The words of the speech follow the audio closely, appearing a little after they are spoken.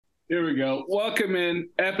Here we go. Welcome in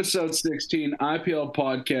episode 16, IPL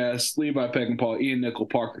podcast. Levi Peckinpah, Ian Nickel,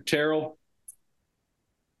 Parker Terrell.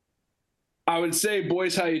 I would say,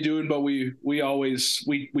 boys, how you doing? But we always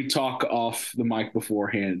talk off the mic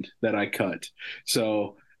beforehand that I cut.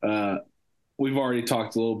 So we've already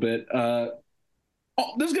talked a little bit.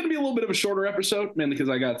 This is going to be a little bit of a shorter episode, mainly because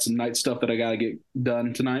I got some night stuff that I got to get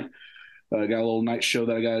done tonight. I got a little night show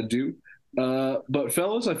that I got to do. But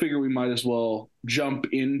fellas, I figure we might as well jump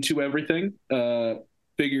into everything.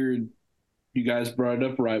 Figured you guys brought it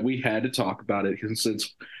up right. We had to talk about it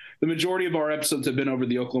since the majority of our episodes have been over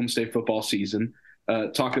the Oklahoma State football season.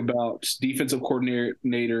 Talk about defensive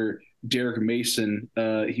coordinator Derek Mason.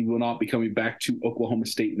 He will not be coming back to Oklahoma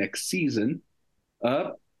State next season.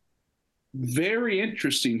 Very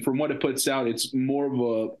interesting from what it puts out. It's more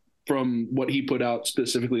of from what he put out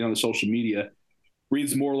specifically on the social media,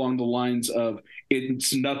 reads more along the lines of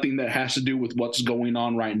it's nothing that has to do with what's going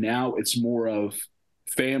on right now. It's more of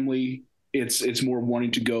family. It's more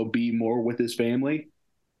wanting to go be more with his family.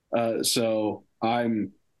 So I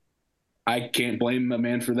can't blame a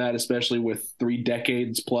man for that, especially with 3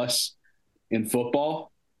 decades plus in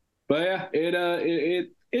football. But yeah,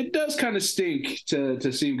 it does kind of stink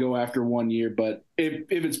to see him go after 1 year. But if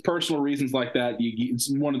it's personal reasons like that, it's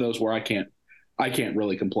one of those where I can't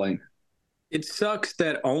really complain. It sucks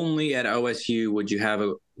that only at OSU would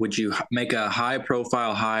you make a high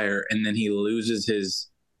profile hire and then he either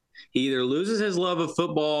loses his love of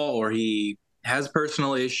football or he has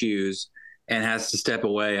personal issues and has to step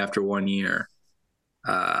away after 1 year.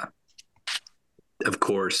 Of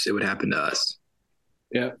course, it would happen to us.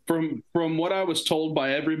 Yeah, from what I was told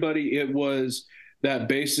by everybody, it was that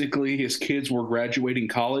basically his kids were graduating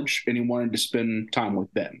college and he wanted to spend time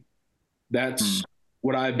with them. That's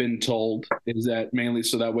what I've been told, is that mainly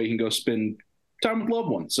so that way he can go spend time with loved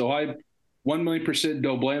ones. So I 1,000,000%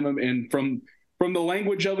 don't blame him. And from the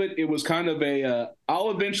language of it, it was kind of I'll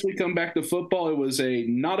eventually come back to football. It was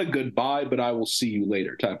not a goodbye, but I will see you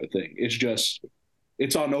later type of thing.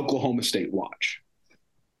 It's on Oklahoma State watch.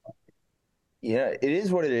 Yeah, it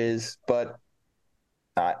is what it is, but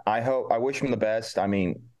I wish him the best. I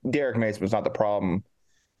mean, Derek Mason was not the problem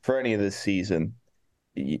for any of this season.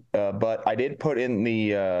 But I did put in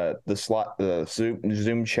the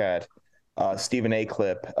Zoom chat, Stephen A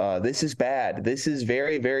clip. This is bad. This is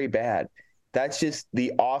very, very bad. That's just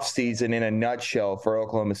the offseason in a nutshell for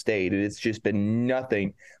Oklahoma State. It's just been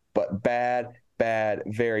nothing but bad,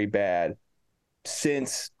 very bad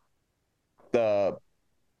since the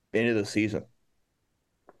end of the season.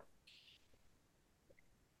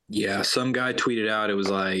 Yeah, some guy tweeted out it was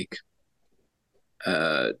like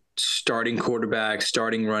starting quarterbacks,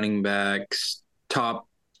 starting running backs, top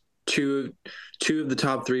two of the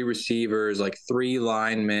top 3 receivers, like 3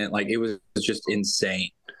 linemen. Like it was just insane.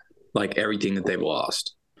 Like everything that they've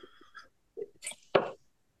lost.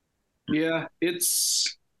 Yeah,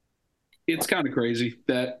 it's kind of crazy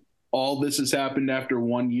that all this has happened after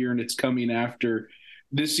 1 year, and it's coming after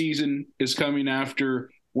this season is coming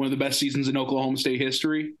after one of the best seasons in Oklahoma State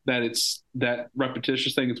history. That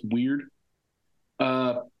repetitious thing. It's weird.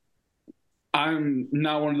 I'm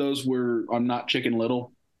not one of those where I'm not Chicken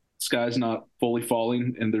Little. The sky's not fully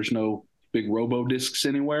falling and there's no big robo discs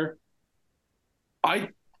anywhere.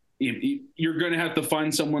 You're going to have to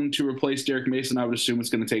find someone to replace Derek Mason. I would assume it's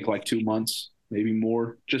going to take like 2 months, maybe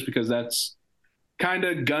more, just because that's kind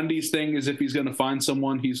of Gundy's thing, is if he's going to find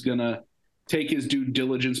someone, he's going to take his due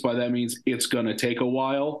diligence. By that means it's going to take a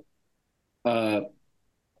while.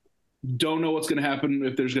 Don't know what's going to happen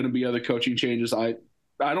if there's going to be other coaching changes. I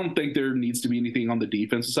don't think there needs to be anything on the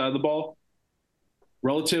defensive side of the ball.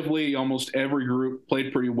 Relatively, almost every group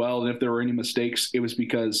played pretty well. And if there were any mistakes, it was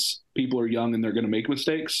because people are young and they're going to make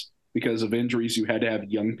mistakes. Because of injuries, you had to have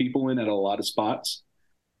young people in at a lot of spots.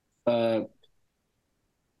 Don't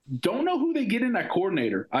know who they get in that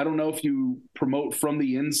coordinator. I don't know if you promote from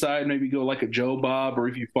the inside, maybe go like a Joe Bob, or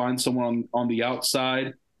if you find someone on the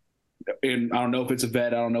outside. And I don't know if it's a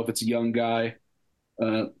vet. I don't know if it's a young guy.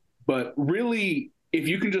 But really, if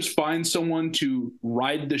you can just find someone to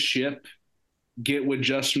ride the ship, get with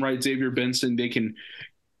Justin Wright, Xavier Benson, they can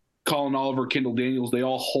Colin Oliver, Kendall Daniels, they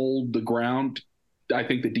all hold the ground. I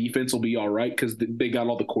think the defense will be all right because they got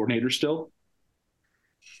all the coordinators still.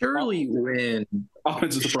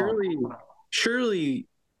 Surely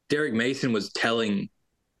Derek Mason was telling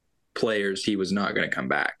players he was not going to come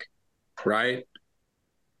back, right?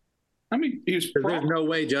 I mean, there's no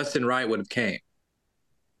way Justin Wright would have came.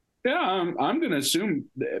 Yeah, I'm going to assume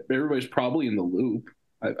that everybody's probably in the loop.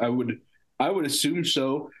 I would assume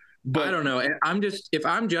so. But I don't know. If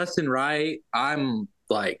I'm Justin Wright, I'm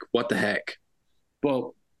like, what the heck?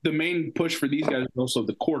 Well, the main push for these guys is also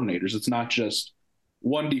the coordinators. It's not just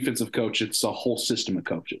one defensive coach; it's a whole system of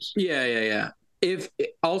coaches. Yeah. If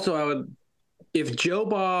Joe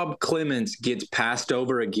Bob Clements gets passed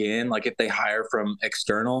over again, like if they hire from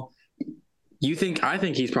external, I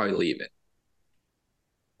think he's probably leaving.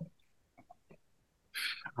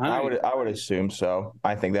 I would assume so.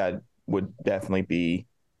 I think that would definitely be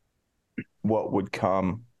what would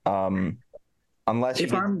come, unless he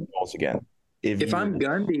gets goals again. If I'm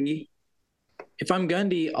Gundy,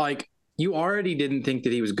 like you already didn't think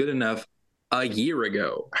that he was good enough a year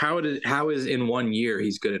ago. How is in 1 year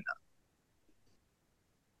he's good enough?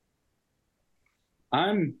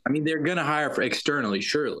 I mean, they're gonna hire for externally,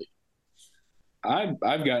 surely.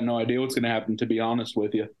 I've got no idea what's going to happen, to be honest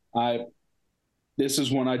with you. This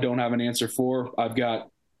is one I don't have an answer for. I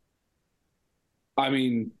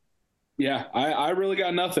really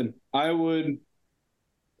got nothing. I would,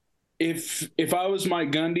 if I was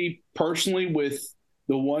Mike Gundy personally, with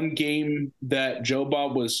the one game that Joe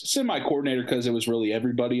Bob was semi-coordinator, because it was really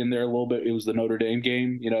everybody in there a little bit. It was the Notre Dame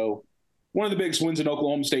game, one of the biggest wins in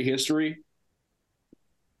Oklahoma State history.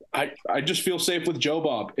 I just feel safe with Joe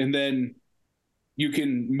Bob. And then you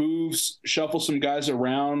can shuffle some guys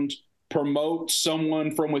around, promote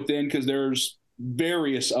someone from within, because there's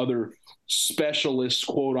various other specialists,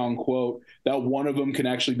 quote unquote, that one of them can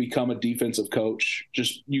actually become a defensive coach.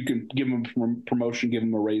 Just you can give them promotion, give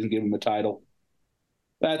them a raise, and give them a title.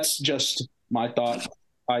 That's just my thought.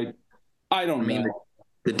 I don't know.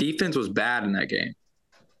 The defense was bad in that game.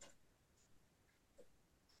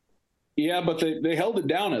 Yeah, but they held it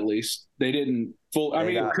down at least. They didn't full.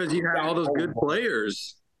 Because you had all those good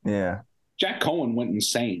players. Yeah. Jack Cohen went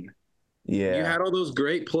insane. Yeah. You had all those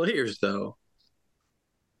great players, though.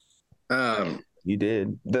 You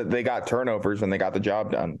did. They got turnovers when they got the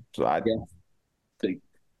job done. So I think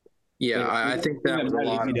that was a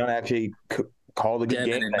lot. You don't actually call the good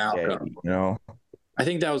game that day, I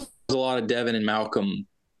think that was a lot of Devin and Malcolm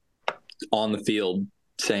on the field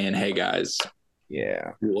saying, "Hey guys,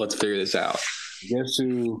 yeah, let's figure this out." Guess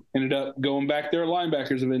who ended up going back there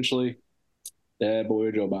linebackers eventually? That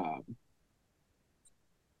boy Joe Bob.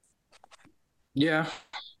 Yeah.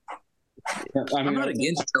 I'm not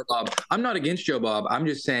against Joe Bob. I'm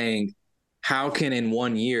just saying, how can in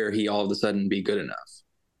 1 year he all of a sudden be good enough?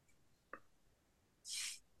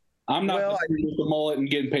 I'm not with the mullet and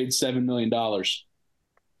getting paid $7 million. I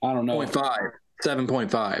don't know.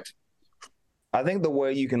 7.5. I think the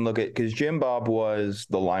way you can look at, because Jim Bob was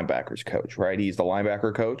the linebackers coach, right? He's the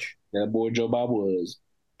linebacker coach. That boy Joe Bob was.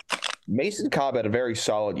 Mason Cobb had a very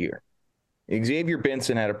solid year. Xavier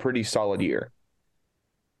Benson had a pretty solid year.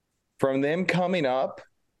 From them coming up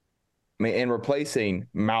and replacing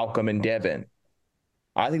Malcolm and Devin,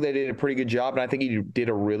 I think they did a pretty good job, and I think he did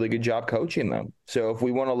a really good job coaching them. So if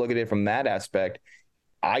we want to look at it from that aspect,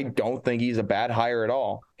 I don't think he's a bad hire at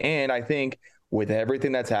all. And I think with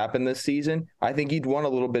everything that's happened this season, I think he'd want a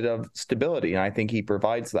little bit of stability, and I think he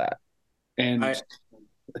provides that. And the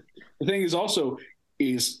thing is also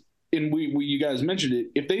and you guys mentioned it,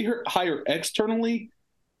 if they hire externally,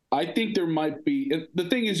 I think there might be – the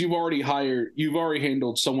thing is you've already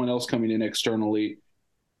handled someone else coming in externally.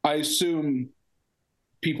 I assume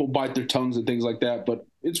people bite their tongues and things like that, but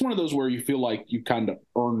it's one of those where you feel like you kind of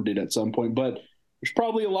earned it at some point. But there's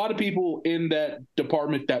probably a lot of people in that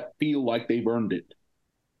department that feel like they've earned it.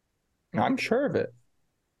 I'm sure of it.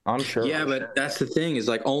 I'm sure. Yeah, but that's the thing, is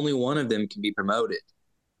like only one of them can be promoted.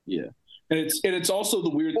 Yeah. And it's also the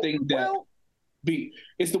weird thing that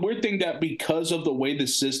it's the weird thing that because of the way the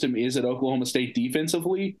system is at Oklahoma State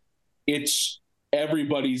defensively, it's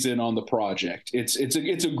everybody's in on the project. It's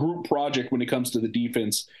a group project when it comes to the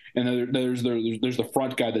defense, and there's the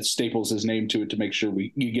front guy that staples his name to it to make sure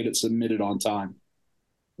you get it submitted on time.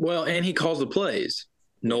 Well, and he calls the plays.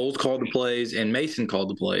 Knowles called the plays, and Mason called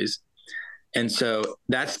the plays, and so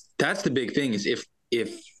that's the big thing, is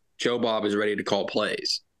if Joe Bob is ready to call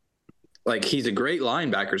plays. Like, he's a great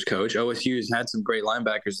linebackers coach. OSU has had some great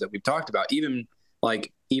linebackers that we've talked about, even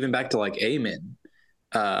back to like Amen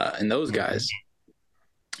and those guys.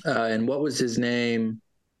 And what was his name?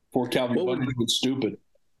 Poor Calvin Bundy was stupid.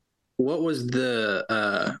 What was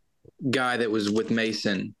the guy that was with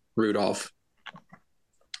Mason Rudolph?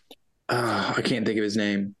 I can't think of his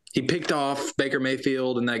name. He picked off Baker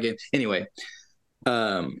Mayfield in that game. Anyway,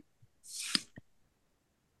 but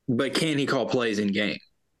can he call plays in game?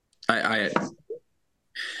 I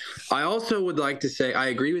also would like to say I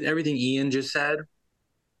agree with everything Ian just said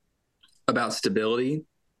about stability,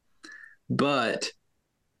 but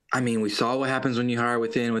I mean, we saw what happens when you hire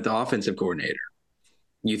with the offensive coordinator.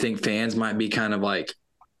 You think fans might be kind of like,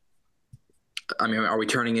 I mean, are we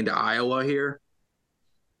turning into Iowa here?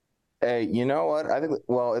 Hey, you know what? I think,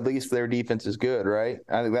 well, at least their defense is good, right?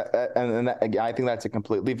 I think I think that's a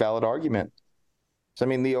completely valid argument. So, I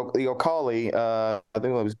mean, the Ocali, I think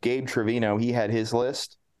it was Gabe Trevino. He had his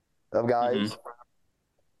list of guys. Mm-hmm.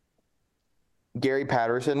 Gary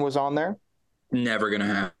Patterson was on there. Never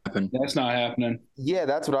gonna happen. That's not happening. Yeah,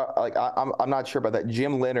 that's what I like. I'm not sure about that.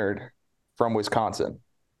 Jim Leonard from Wisconsin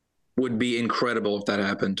Would be incredible if that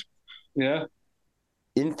happened. Yeah.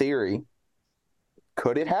 In theory,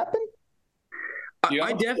 could it happen?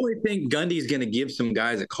 I definitely think Gundy's going to give some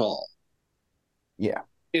guys a call. Yeah.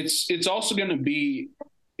 It's also going to be,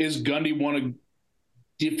 is Gundy want to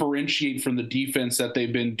differentiate from the defense that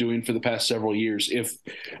they've been doing for the past several years? If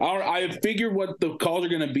I figure what the calls are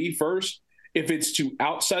going to be first, if it's to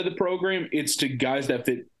outside the program, it's to guys that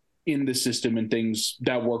fit in the system and things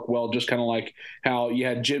that work well, just kind of like how you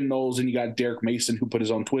had Jim Knowles and you got Derek Mason who put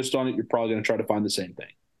his own twist on it. You're probably going to try to find the same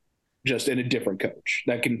thing, just in a different coach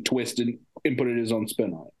that can twist and put his own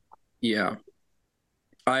spin on it. Yeah,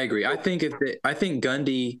 I agree. I think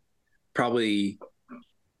Gundy probably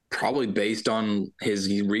based on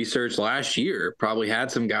his research last year, probably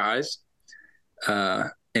had some guys,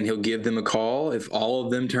 and he'll give them a call. If all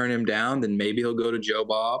of them turn him down, then maybe he'll go to Joe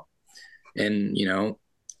Bob, and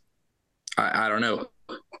I don't know.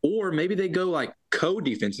 Or maybe they go like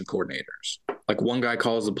co-defensive coordinators. Like one guy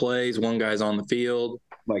calls the plays, one guy's on the field.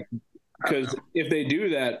 Like, because if they do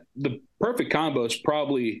that, the perfect combo is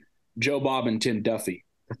probably Joe Bob and Tim Duffy.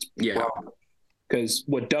 Yeah. Because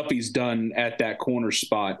what Duffy's done at that corner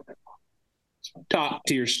spot, top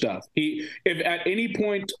tier stuff. If at any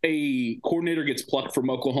point a coordinator gets plucked from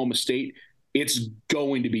Oklahoma State, it's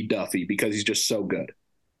going to be Duffy because he's just so good.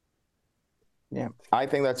 Yeah, I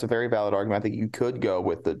think that's a very valid argument. I think you could go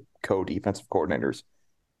with the co-defensive coordinators.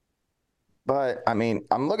 But I mean,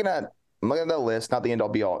 I'm looking at the list, not the end all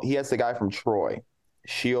be all. He has the guy from Troy,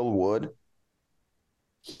 Shield Wood.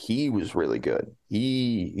 He was really good.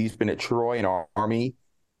 He's been at Troy and Army.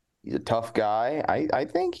 He's a tough guy. I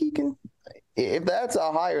think he can. If that's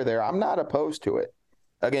a hire there, I'm not opposed to it.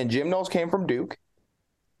 Again, Jim Knowles came from Duke,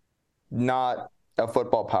 not a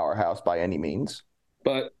football powerhouse by any means.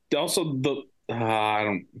 But also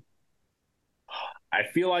I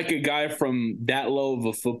feel like a guy from that low of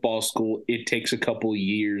a football school, it takes a couple of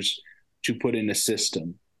years to put in a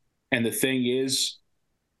system. And the thing is,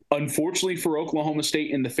 unfortunately for Oklahoma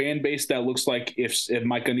State and the fan base, that looks like if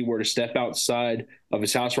Mike Gundy were to step outside of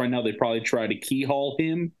his house right now, they'd probably try to keyhole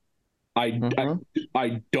him. I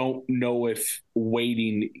don't know if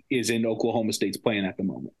waiting is in Oklahoma State's plan at the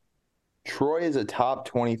moment. Troy is a top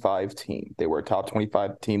 25 team. They were a top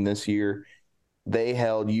 25 team this year. They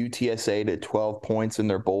held UTSA to 12 points in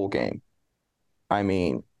their bowl game. I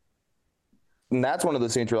mean, and that's one of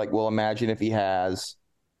those things where, like, well, imagine if he has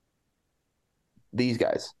these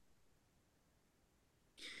guys.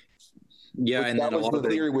 Yeah, and that was the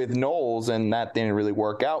theory with Knowles, and that didn't really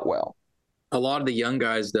work out well. A lot of the young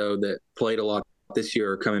guys, though, that played a lot this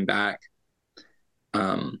year are coming back.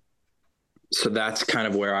 So that's kind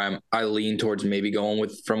of where I lean towards maybe going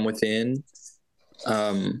from within.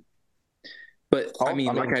 But I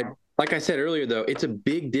mean, like I said earlier, though, it's a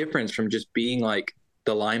big difference from just being like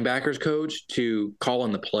the linebackers coach to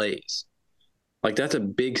calling the plays. Like that's a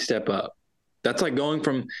big step up. That's like going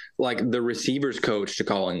from like the receivers coach to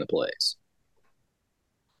calling the plays.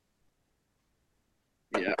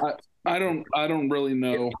 Yeah, I don't really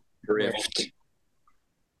know. Drift.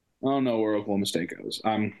 I don't know where Oklahoma State goes.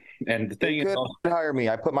 And the thing is, hire me.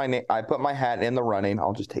 I put my hat in the running.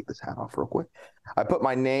 I'll just take this hat off real quick. I put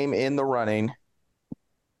my name in the running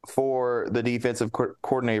for the defensive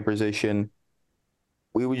coordinator position.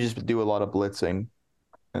 We would just do a lot of blitzing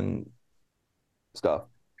and stuff.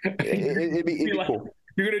 It'd be like, cool.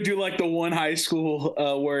 You're gonna do like the one high school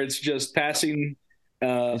where it's just passing,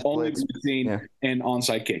 only blitzing and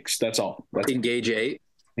onside kicks. That's all. That's engage eight.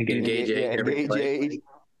 Engage eight.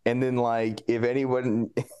 And then, like, if anyone,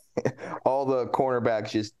 all the cornerbacks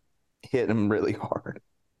just hit them really hard.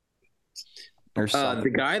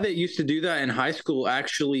 The guy that used to do that in high school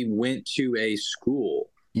actually went to a school,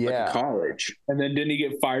 like a college. And then didn't he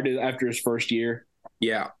get fired after his first year?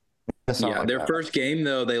 Yeah. Their first game,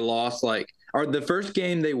 though, they lost the first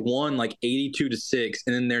game they won like 82-6.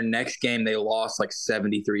 And then their next game, they lost like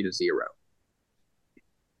 73-0.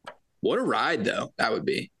 What a ride, though, that would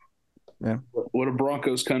be. Yeah. What a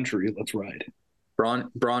Broncos country. Let's ride.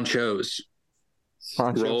 Bronchos.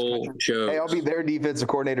 Roll shows. Hey, I'll be their defensive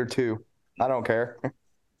coordinator too. I don't care.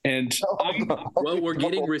 And we're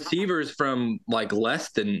getting receivers from like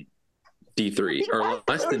less than D3 or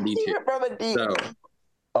less than D2. So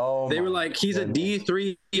Oh, They were like, he's a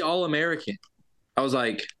D3 All-American. I was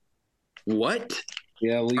like, what?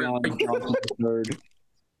 Yeah, Leon Johnson third.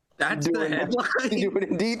 That's the headline. Do it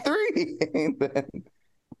in D3.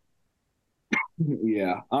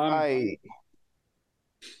 Yeah.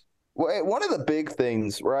 One of the big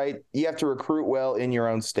things, right? You have to recruit well in your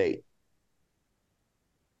own state.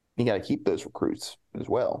 You got to keep those recruits as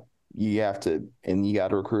well. You got to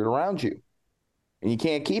recruit around you, and you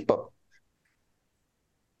can't keep them.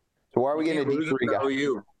 So why are we getting a D3 guy?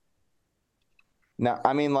 OU. Now,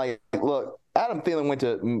 I mean, like, look, Adam Thielen went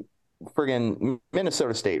to friggin'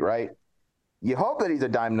 Minnesota State, right? You hope that he's a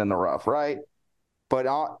diamond in the rough, right? But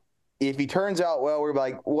if he turns out well, we're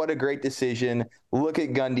like, what a great decision. Look at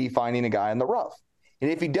Gundy finding a guy in the rough. And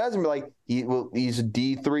if he doesn't, we're like, he's a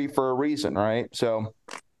D3 for a reason, right? So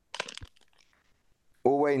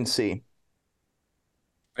we'll wait and see.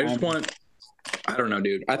 I don't know,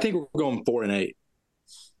 dude. I think we're going 4-8.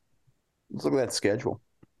 Let's look at that schedule.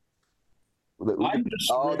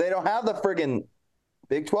 They don't have the friggin'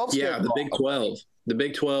 Big 12 schedule. Yeah, the Big 12. The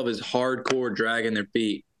Big 12 is hardcore dragging their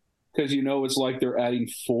feet. Because it's like they're adding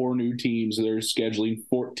 4 new teams. They're scheduling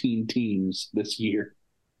 14 teams this year.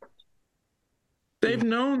 They've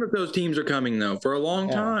known that those teams are coming, though, for a long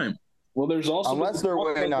time. Well, there's also... Unless they're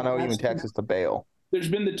waiting on OU and Texas to bail. There's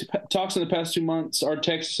been the talks in the past 2 months. Are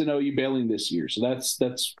Texas and OU bailing this year? So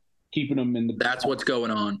that's keeping them in the... That's what's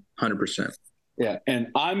going on, 100%. Yeah, and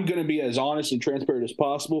I'm going to be as honest and transparent as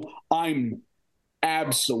possible. I'm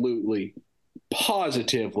absolutely,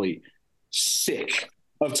 positively sick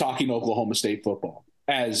of talking Oklahoma State football,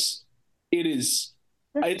 as it's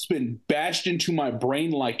been bashed into my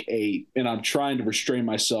brain and I'm trying to restrain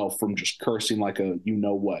myself from just cursing like a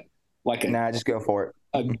you-know-what. Just go for it.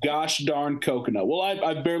 A gosh darn coconut. Well,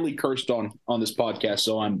 I've barely cursed on this podcast,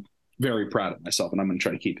 so I'm very proud of myself, and I'm going to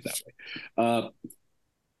try to keep it that way.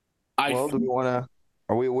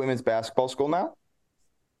 Are we a women's basketball school now?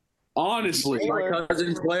 Honestly. My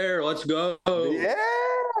cousin Claire, let's go.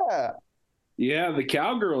 Yeah. Yeah, the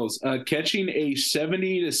Cowgirls catching a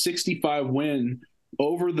 70-65 win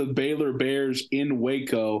over the Baylor Bears in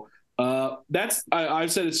Waco.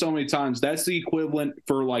 I've said it so many times. That's the equivalent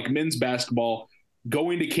for like men's basketball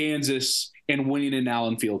going to Kansas and winning in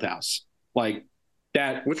Allen Fieldhouse. Like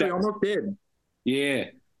that. Which we almost did. Yeah.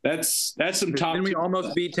 That's some top. Didn't we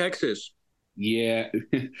almost beat Texas? Yeah.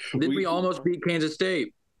 Did we almost beat Kansas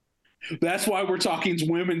State? That's why we're talking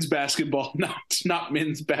women's basketball, not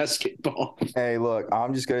men's basketball. Hey, look,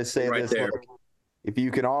 I'm just going to say this. Look, if you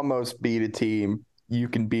can almost beat a team, you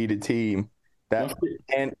can beat a team.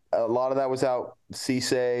 And a lot of that was out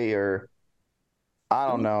Cisse or I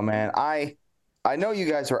don't know, man. I know you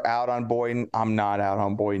guys are out on Boyden. I'm not out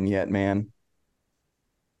on Boyden yet, man.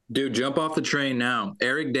 Dude, jump off the train now.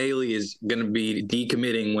 Eric Daly is going to be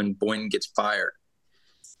decommitting when Boynton gets fired.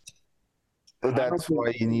 That's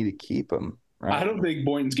why you need to keep him. Right? I don't think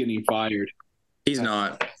Boynton's getting fired. He's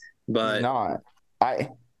not. But he's not.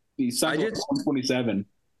 He's signed 127.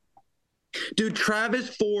 Dude,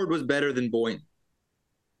 Travis Ford was better than Boynton.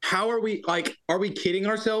 How are we kidding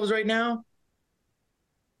ourselves right now?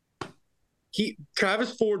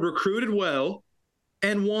 Travis Ford recruited well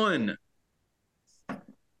and won.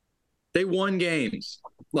 They won games.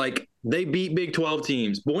 Like, they beat Big 12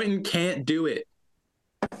 teams. Boynton can't do it.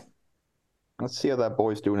 Let's see how that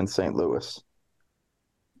boy's doing in St. Louis.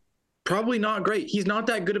 Probably not great. He's not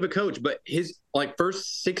that good of a coach, but his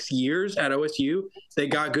first 6 years at OSU, they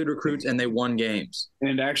got good recruits and they won games.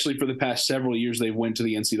 And actually, for the past several years, they went to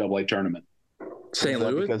the NCAA tournament. St.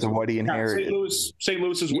 Louis? Because of what he inherited. St.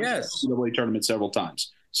 Louis has won the NCAA tournament several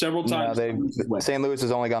times. No, St. Louis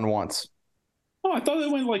has only gone once. Oh, I thought they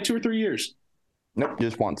went 2 or 3 years. Nope,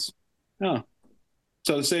 just once. Oh.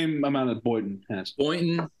 So the same amount that Boynton has.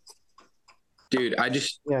 Boynton, dude, I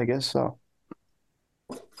guess so.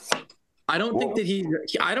 I don't think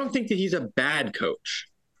that he's a bad coach.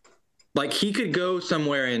 Like, he could go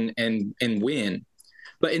somewhere and win.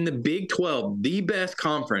 But in the Big 12, the best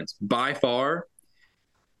conference by far,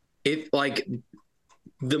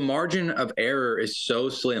 the margin of error is so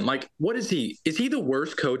slim. Like, what is he? Is he the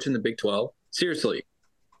worst coach in the Big 12? Seriously.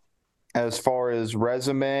 As far as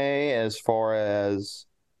resume, as far as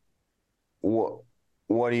what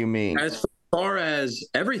do you mean? As far as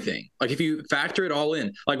everything. Like, if you factor it all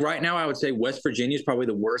in. Like, right now, I would say West Virginia is probably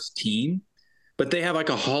the worst team, but they have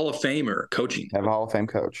a Hall of Famer coaching. Have a Hall of Fame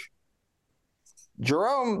coach.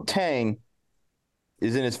 Jerome Tang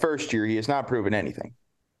is in his first year. He has not proven anything.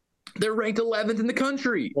 They're ranked 11th in the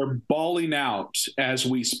country. They're balling out as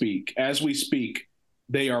we speak. As we speak,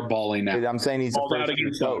 they are balling out. I'm saying he's a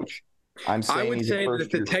first-year coach. I'm saying I would he's say a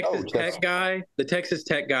that first-year coach. The Texas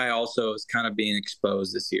Tech guy also is kind of being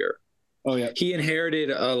exposed this year. Oh yeah, He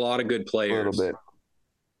inherited a lot of good players. A little bit.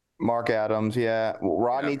 Mark Adams, yeah.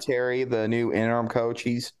 Rodney Terry, the new interim coach,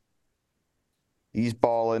 he's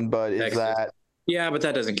balling, but Texas. Is that? Yeah, but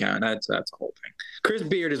that doesn't count. That's a whole thing. Chris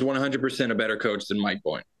Beard is 100% a better coach than Mike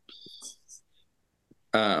Boynton.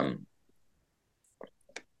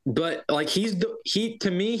 But like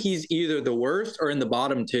to me, he's either the worst or in the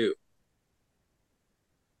bottom two.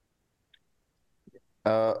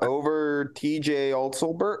 Over TJ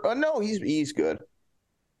Otzelberg? No, he's good.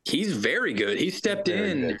 He's very good. He stepped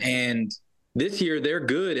in, good. And this year they're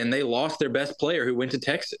good, and they lost their best player who went to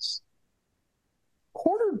Texas.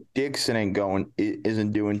 Porter Dixon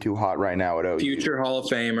isn't doing too hot right now at OU. Future Hall of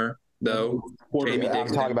Famer, though. I'm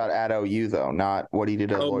talking about at OU, though, not what he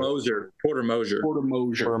did at Porter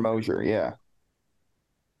Moser, yeah.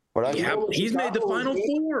 But he's made the Final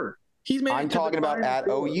Four. I'm talking about at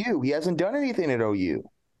OU. He hasn't done anything at OU.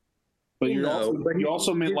 But you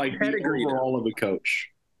also meant like the overall of a coach.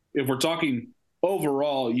 If we're talking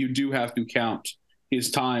overall, you do have to count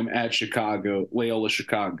his time at Loyola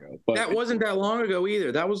Chicago. But that wasn't that long ago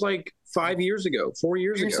either. That was like 4 years ago.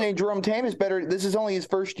 You're saying Jerome Tang is better. This is only his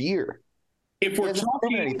first year. If we're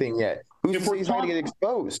talking anything yet, he's going to get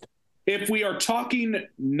exposed. If we are talking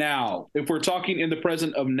now, if we're talking in the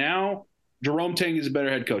present of now, Jerome Tang is a better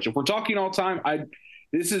head coach. If we're talking all time,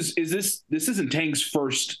 this isn't Tang's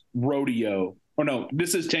first rodeo. Oh no,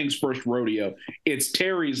 this is Tang's first rodeo. It's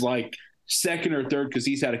Terry's like second or third because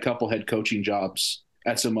he's had a couple head coaching jobs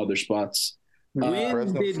at some other spots.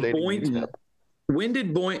 When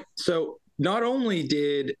did Boynton? So not only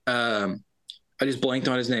did I just blanked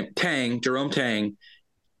on his name, Jerome Tang,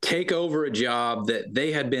 take over a job that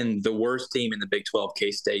they had been the worst team in the Big 12,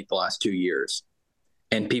 K-State, the last 2 years,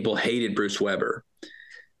 and people hated Bruce Weber.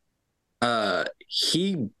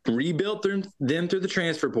 He rebuilt them through the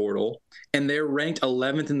transfer portal, and they're ranked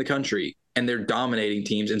 11th in the country, and they're dominating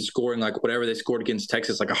teams and scoring like whatever they scored against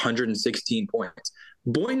Texas, like 116 points.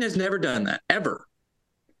 Boynton has never done that, ever.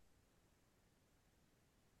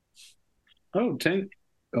 Oh, Tang.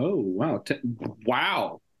 Oh, wow.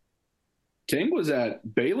 Wow. Tang was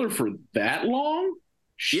at Baylor for that long?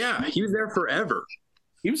 Yeah, he was there forever.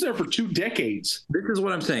 He was there for 2 decades. This is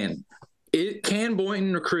what I'm saying. Can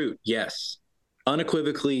Boynton recruit? Yes.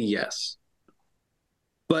 Unequivocally, yes.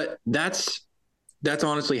 But that's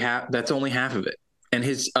honestly that's only half of it. And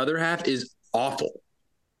his other half is awful.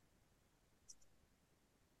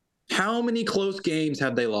 How many close games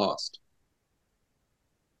have they lost?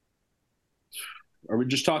 Are we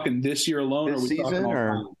just talking this year alone? This season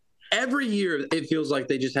or every year? It feels like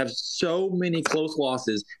they just have so many close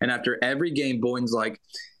losses. And after every game, Boynton's like,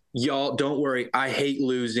 y'all, don't worry. I hate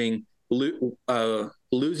losing.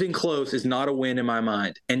 Losing close is not a win in my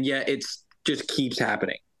mind. And yet it's just keeps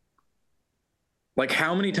happening. Like,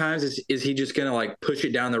 how many times is he just going to like push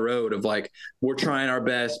it down the road of like, we're trying our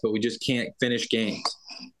best, but we just can't finish games?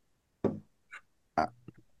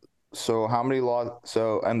 So how many and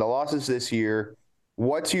the losses this year,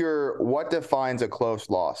 what defines a close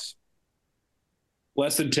loss?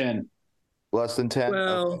 Less than 10. Less than 10?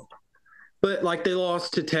 Well, okay. But like they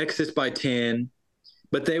lost to Texas by 10,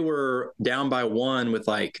 but they were down by 1 with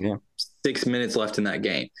 6 minutes left in that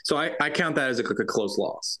game. So I count that as a close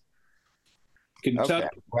loss. Kentucky,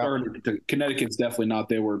 Connecticut's definitely not.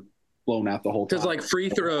 They were blown out the whole time. Because like free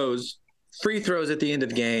throws at the end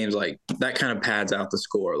of games, like that kind of pads out the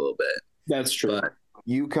score a little bit. That's true. But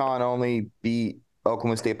UConn only beat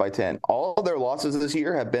Oklahoma State by 10. All of their losses this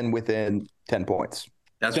year have been within 10 points.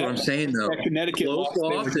 That's what I'm saying, though. Connecticut close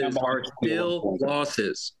losses are still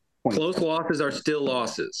losses. Close losses are still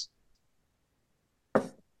losses.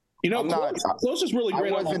 You know, close is really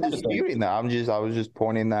great. I wasn't disputing that. I was just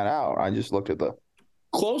pointing that out. I just looked at the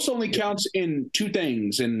close only counts in 2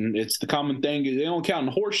 things, and it's the common thing. They only count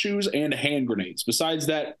in horseshoes and hand grenades. Besides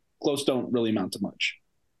that, close don't really amount to much.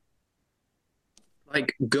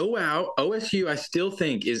 Like, go out. OSU, I still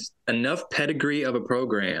think, is enough pedigree of a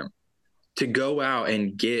program to go out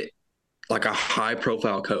and get like a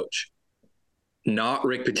high-profile coach. Not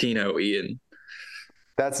Rick Pitino, Ian.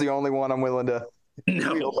 That's the only one I'm willing to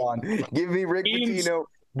hold on. Give me Rick Pitino.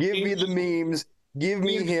 Give me the memes. Give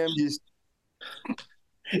me him. Just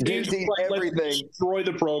give me everything. Let's destroy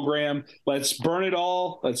the program. Let's burn it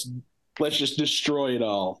all. Let's just destroy it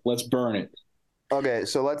all. Let's burn it. Okay,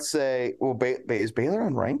 so let's say, well, is Baylor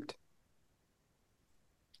unranked?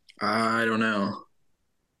 I don't know.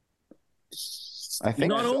 I think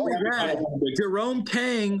not only that, Jerome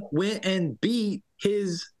Tang went and beat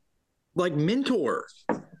his mentor.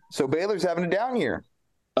 So Baylor's having a down year.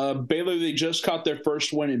 Baylor, they just caught their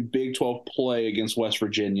first win in Big 12 play against West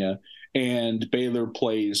Virginia, and Baylor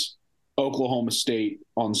plays Oklahoma State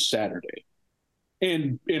on Saturday.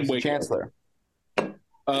 In Waco. Chancellor.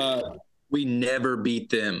 We never beat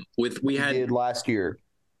them. We did last year.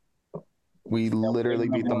 We literally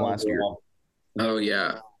beat them last year. Oh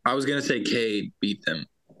yeah, I was gonna say Cade beat them,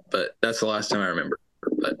 but that's the last time I remember.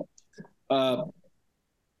 But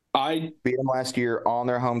I beat them last year on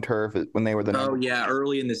their home turf when they were the. Oh yeah,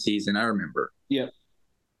 early in the season, I remember. Yep.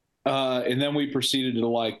 And then we proceeded to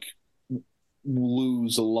like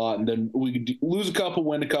lose a lot, and then we lose a couple,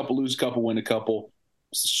 win a couple, lose a couple, win a couple.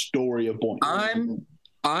 Story of Boynton.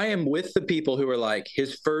 I am with the people who are like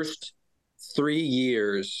his first 3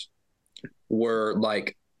 years were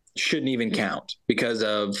like shouldn't even count because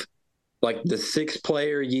of like the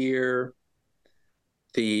 6-player year,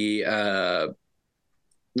 the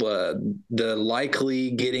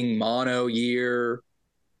likely getting mono year,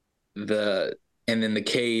 and then the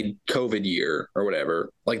Cade COVID year or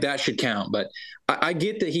whatever. Like that should count, but I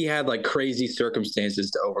get that he had like crazy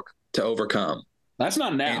circumstances to overcome. That's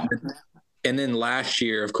not now. And then last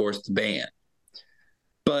year, of course, the ban.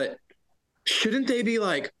 But shouldn't they be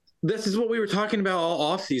like, this is what we were talking about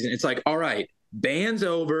all offseason. It's like, all right, ban's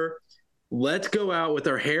over. Let's go out with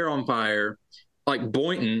our hair on fire, like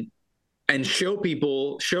Boynton, and show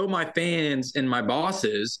my fans and my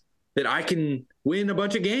bosses that I can win a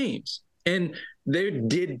bunch of games. And they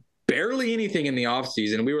did barely anything in the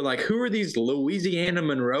offseason. We were like, who are these Louisiana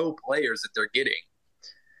Monroe players that they're getting?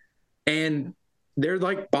 And they're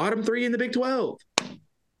like bottom 3 in the Big 12.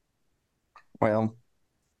 Well,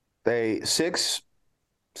 six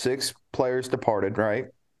players departed, right?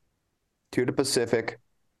 2 to Pacific,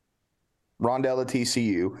 Rondell to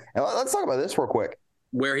TCU. And let's talk about this real quick.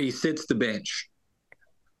 Where he sits the bench.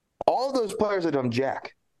 All of those players have done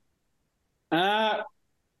jack. The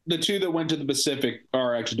 2 that went to the Pacific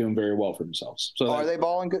are actually doing very well for themselves. So are they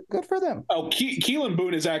balling? Good for them. Oh, Keelan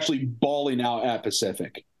Boone is actually balling out at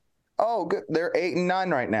Pacific. Oh, good. They're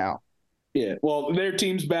 8-9 right now. Yeah. Well, their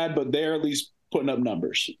team's bad, but they're at least putting up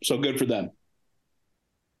numbers. So good for them.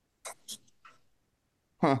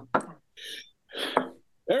 Huh.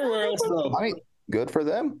 Everywhere else, though. I mean, good for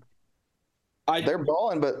them. They're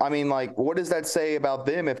balling, but I mean, like, what does that say about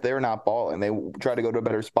them if they're not balling? They try to go to a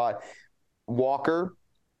better spot. Walker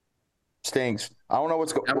stinks. I don't know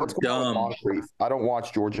what's going on with Moncrief. I don't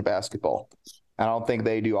watch Georgia basketball. I don't think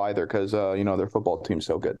they do either because, their football team's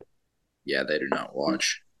so good. Yeah, they do not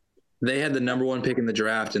watch. They had the number 1 pick in the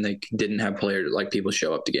draft, and they didn't have players like people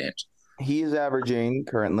show up to games. He is averaging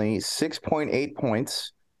currently 6.8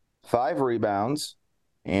 points, 5 rebounds,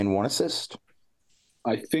 and 1 assist.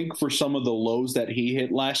 I think for some of the lows that he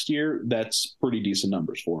hit last year, that's pretty decent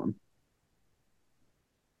numbers for him.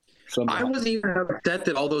 I wasn't even upset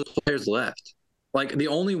that all those players left. Like the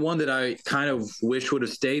only one that I kind of wish would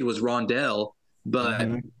have stayed was Rondell,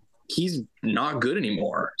 but he's not good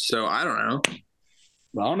anymore. So I don't know.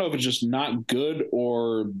 I don't know if it's just not good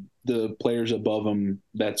or the players above him.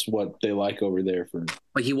 That's what they like over there.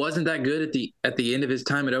 Like he wasn't that good at the end of his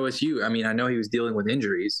time at OSU. I mean, I know he was dealing with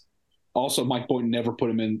injuries. Also, Mike Boynton never put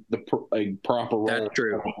him in a proper role. That's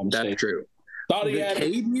true. That's true. The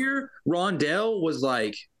Cade year, Rondell was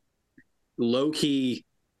like low key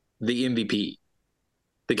the MVP.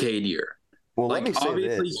 The Cade year. Well, like let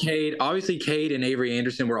me say obviously Cade and Avery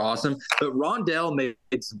Anderson were awesome, but Rondell made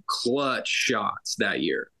some clutch shots that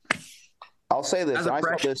year. I'll say this. I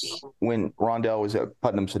saw this when Rondell was at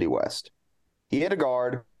Putnam City West. He had a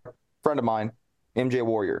guard, friend of mine, MJ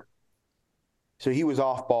Warrior. So he was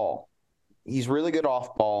off ball. He's really good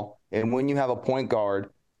off ball. And when you have a point guard,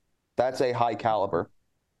 that's a high caliber.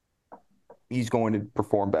 He's going to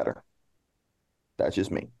perform better. That's just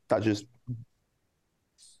me. That's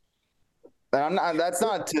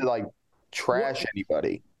not to like trash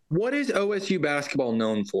anybody. What is OSU basketball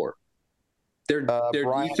known for? Their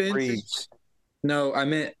Brian defense. Reeves. No, I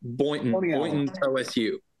meant Boynton. Boynton's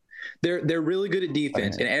OSU. They're really good at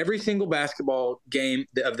defense. And every single basketball game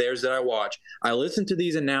of theirs that I watch, I listen to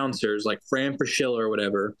these announcers like Fran Fraschilla or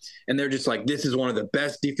whatever, and they're just like, this is one of the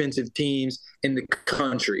best defensive teams in the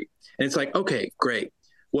country. And it's like, okay, great.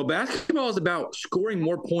 Well, basketball is about scoring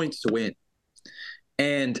more points to win.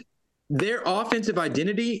 And their offensive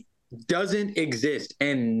identity doesn't exist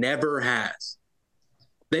and never has.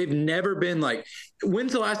 They've never been like,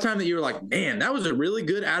 when's the last time that you were like, man, that was a really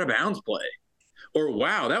good out of bounds play? Or,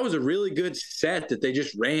 wow, that was a really good set that they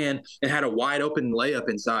just ran and had a wide open layup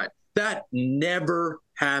inside. That never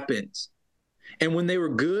happens. And when they were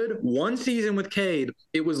good, one season with Cade,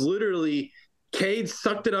 it was literally Cade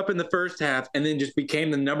sucked it up in the first half and then just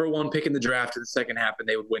became the number one pick in the draft in the second half, and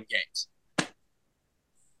they would win games.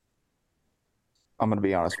 I'm going to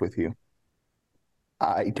be honest with you.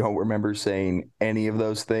 I don't remember saying any of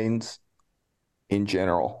those things in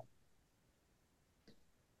general.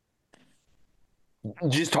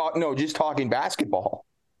 Just talking basketball.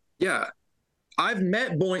 Yeah. I've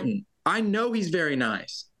met Boynton. I know he's very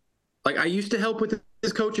nice. Like, I used to help with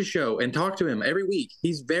his coach's show and talk to him every week.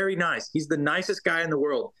 He's very nice. He's the nicest guy in the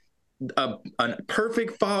world. A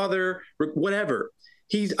perfect father, whatever.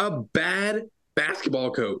 He's a bad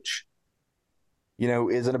basketball coach. You know,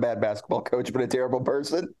 isn't a bad basketball coach, but a terrible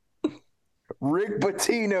person? Rick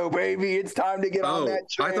Pitino, baby. It's time to get on that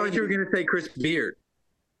train. I thought you were going to say Chris Beard.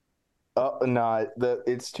 No,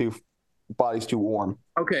 it's body's too warm.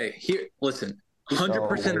 Okay, here, listen.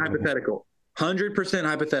 100% hypothetical. 100%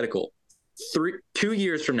 hypothetical. 2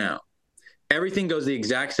 years from now, everything goes the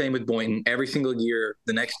exact same with Boynton. Every single year,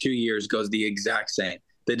 the next 2 years goes the exact same.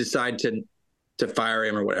 They decide to fire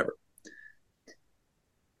him or whatever.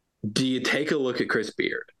 Do you take a look at Chris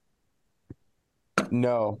Beard?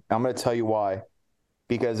 No, I'm going to tell you why.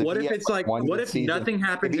 Because what if nothing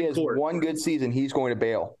happens in court? One good season, he's going to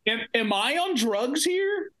bail. Am I on drugs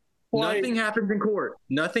here? Nothing happens in court.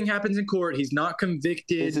 Nothing happens in court. He's not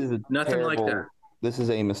convicted. Nothing like that. This is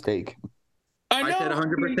a mistake. I said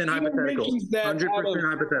 100% hypothetical. 100%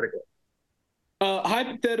 hypothetical.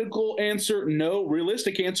 Hypothetical answer, no.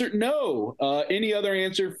 Realistic answer, no. Any other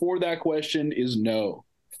answer for that question is no.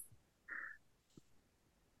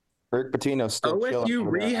 Rick Pitino's still OSU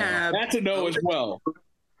rehab. That's a no as well.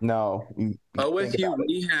 No. OSU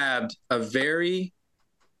rehabbed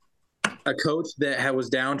a coach that was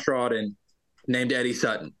downtrodden named Eddie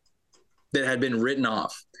Sutton that had been written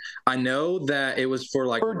off. I know that it was for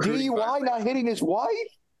DUI, not hitting his wife.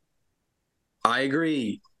 I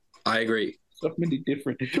agree. So many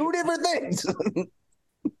different. Two different things.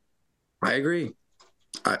 I agree.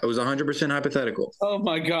 It was 100% hypothetical. Oh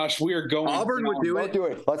my gosh, we are going. Auburn would do it. Don't do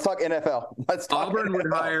it. Let's talk NFL. Auburn would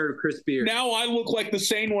hire Chris Beard. Now I look like the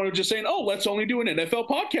sane one of just saying, "Oh, let's only do an NFL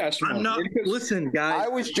podcast." I'm not. Listen, guys. I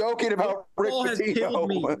was joking about Rick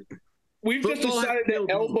Pitino. We've just decided to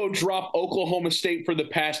elbow drop Oklahoma State for the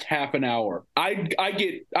past half an hour. I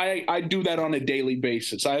do that on a daily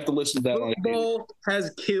basis. I have to listen to that. Football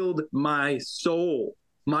has killed my soul.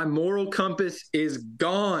 My moral compass is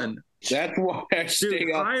gone. That's why I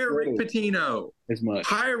stay up. Hire Rick Pitino. As much.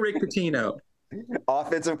 Hire Rick Pitino.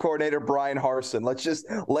 Offensive coordinator Brian Harsin.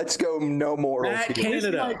 Let's go. No morals. Matt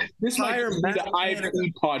Canada. This might be the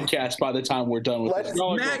IP podcast by the time we're done with this.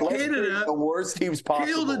 Matt Canada. The worst teams possible.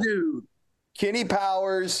 Kill the dude. Kenny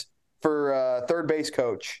Powers for third base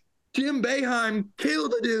coach. Jim Boeheim. Kill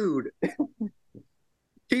the dude.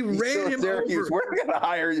 He ran him Syracuse. over. We're gonna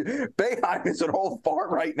hire you. Boeheim is an old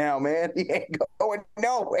fart right now, man. He ain't going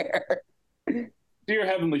nowhere. Dear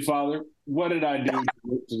Heavenly Father, what did I do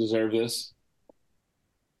to deserve this?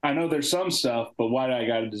 I know there's some stuff, but why do I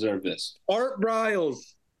got to deserve this? Art Briles.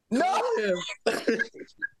 No. The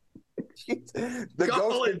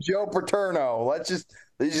ghost of Joe Paterno. Let's just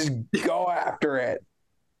go after it.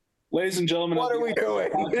 Ladies and gentlemen, what are we doing?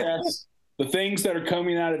 The things that are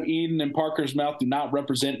coming out of Eden and Parker's mouth do not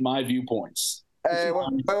represent my viewpoints. Hey, no,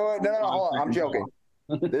 hold on. I'm joking.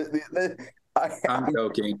 I'm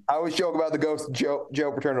joking. I was joking about the ghost of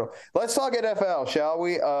Joe Paterno. Let's talk NFL, shall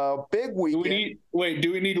we? Big weekend.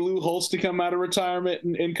 Do we need Lou Holtz to come out of retirement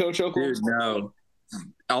and coach Oklahoma? Dude, no.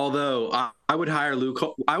 Although I would hire Lou.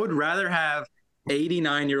 I would rather have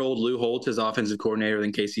 89-year-old Lou Holtz as offensive coordinator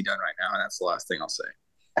than Casey Dunn right now, and that's the last thing I'll say.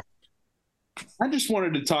 I just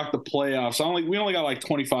wanted to talk the playoffs. We only got like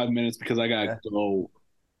 25 minutes because I got to go.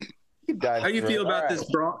 How you feel about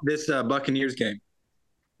this Buccaneers game?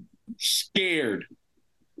 Scared.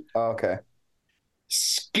 Okay.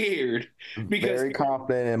 Scared. Because very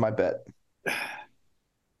confident in my bet.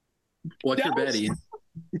 What's your betting?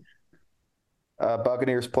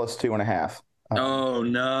 Buccaneers plus 2.5. Oh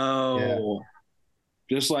no.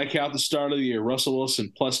 Yeah. Just like how at the start of the year, Russell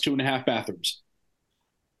Wilson plus 2.5 bathrooms.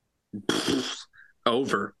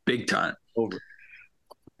 Over. Big time. Over.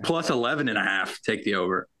 Plus 11.5. Take the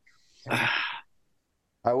over.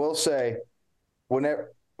 I will say,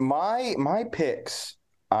 whenever my picks,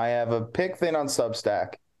 I have a pick thing on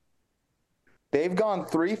Substack. They've gone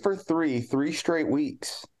 3 for 3 straight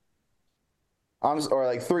weeks. Or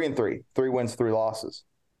like 3 and 3. 3 wins, 3 losses.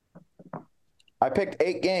 I picked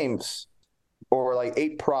 8 games or like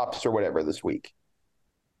 8 props or whatever this week.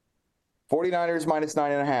 49ers minus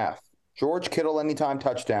 9.5. George Kittle anytime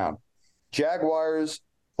touchdown. Jaguars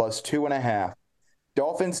plus 2.5.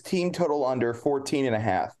 Dolphins team total under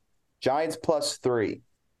 14.5. Giants +3.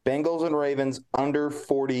 Bengals and Ravens under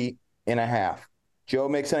 40.5. Joe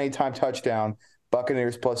makes an anytime touchdown.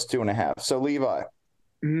 Buccaneers +2.5. So Levi,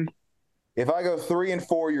 if I go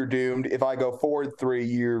 3-4, you're doomed. If I go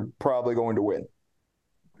 4-3, you're probably going to win.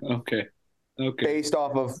 Okay. Based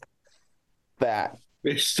off of that.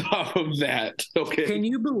 Okay. Can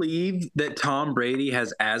you believe that Tom Brady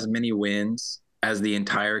has as many wins as the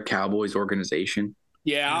entire Cowboys organization?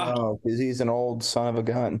 Yeah. No, because he's an old son of a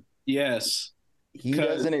gun. Yes. He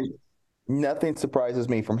doesn't. Nothing surprises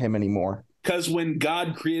me from him anymore. Because when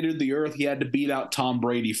God created the earth, he had to beat out Tom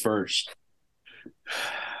Brady first.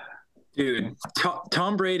 Dude,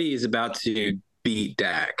 Tom Brady is about to beat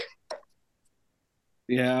Dak.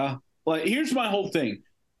 Yeah. Like, here's my whole thing.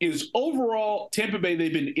 Is overall, Tampa Bay,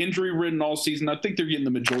 they've been injury-ridden all season. I think they're getting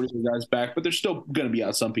the majority of the guys back, but they're still going to be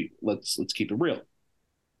out some people. Let's keep it real.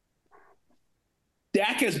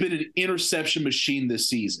 Dak has been an interception machine this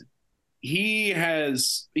season. I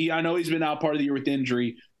know he's been out part of the year with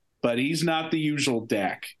injury, but he's not the usual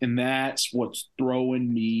Dak, and that's what's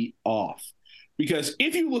throwing me off. Because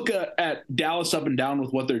if you look at Dallas up and down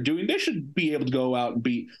with what they're doing, they should be able to go out and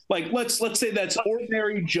beat. Like, let's say that's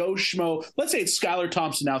ordinary Joe Schmo. Let's say it's Skylar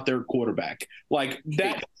Thompson out there at quarterback. Like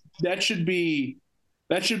that should be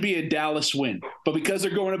a Dallas win. But because they're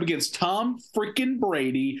going up against Tom freaking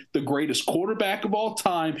Brady, the greatest quarterback of all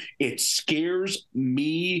time, it scares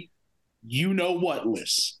me. You know what,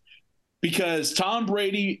 Liz? Because Tom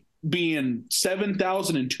Brady being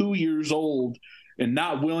 7,002 years old and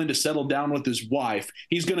not willing to settle down with his wife,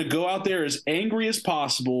 he's going to go out there as angry as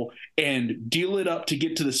possible and deal it up to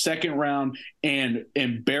get to the second round and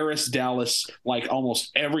embarrass Dallas like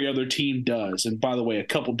almost every other team does. And by the way, a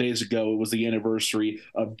couple days ago, it was the anniversary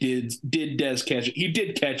of did Dez catch it? He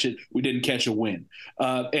did catch it. We didn't catch a win.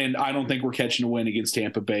 And I don't think we're catching a win against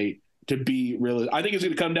Tampa Bay, to be real. I think it's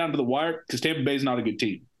going to come down to the wire because Tampa Bay is not a good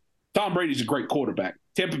team. Tom Brady's a great quarterback.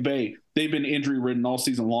 Tampa Bay, they've been injury-ridden all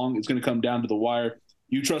season long. It's going to come down to the wire.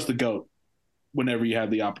 You trust the GOAT whenever you have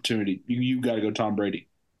the opportunity. You got to go Tom Brady.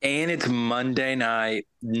 And it's Monday night,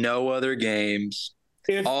 no other games.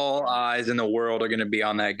 All eyes in the world are going to be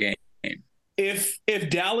on that game. If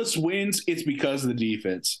Dallas wins, it's because of the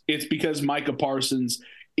defense. It's because Micah Parsons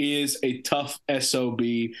is a tough SOB.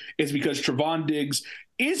 It's because Trevon Diggs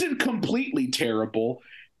isn't completely terrible.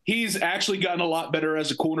 He's actually gotten a lot better as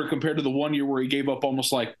a corner compared to the 1 year where he gave up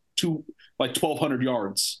almost like 1,200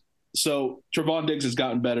 yards. So Trevon Diggs has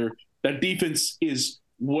gotten better. That defense is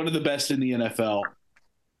one of the best in the NFL.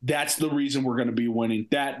 That's the reason we're going to be winning.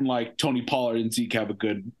 That and like Tony Pollard and Zeke have a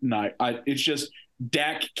good night. It's just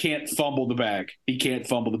Dak can't fumble the bag. He can't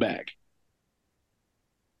fumble the bag.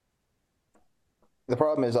 The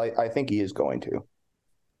problem is I think he is going to.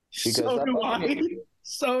 Because So do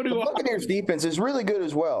I. The Buccaneers defense is really good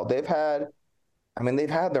as well. They've had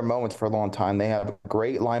their moments for a long time. They have a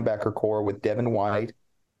great linebacker core with Devin White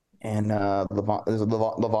and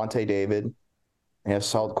Levante David. They have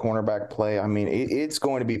solid cornerback play. I mean, it's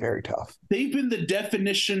going to be very tough. They've been the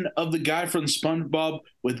definition of the guy from SpongeBob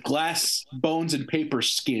with glass bones and paper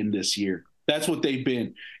skin this year. That's what they've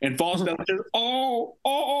been. And falls down there,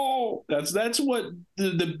 that's what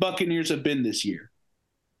the Buccaneers have been this year.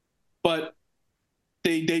 But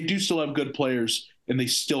they do still have good players, and they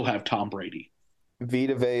still have Tom Brady.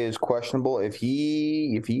 Vita Vea is questionable. If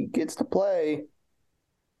he gets to play,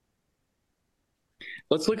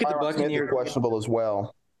 let's look at the Buccaneers. Questionable as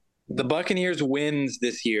well. The Buccaneers wins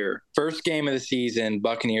this year. First game of the season,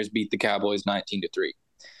 Buccaneers beat the Cowboys 19-3.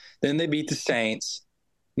 Then they beat the Saints.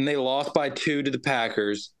 Then they lost by 2 to the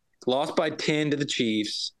Packers. Lost by 10 to the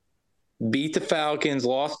Chiefs. Beat the Falcons.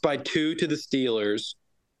 Lost by 2 to the Steelers.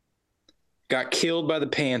 Got killed by the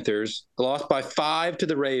Panthers, lost by 5 to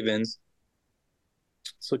the Ravens.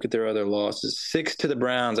 Let's look at their other losses. 6 to the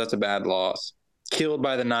Browns, that's a bad loss. Killed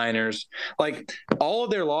by the Niners. Like, all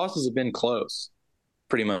of their losses have been close,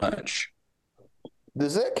 pretty much.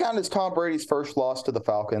 Does that count as Tom Brady's first loss to the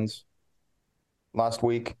Falcons last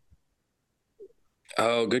week?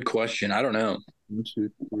 Oh, good question. I don't know. 1,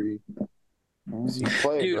 2, 3. He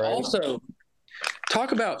played, dude, right? Also,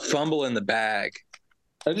 talk about fumble in the bag.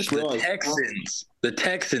 I just realized the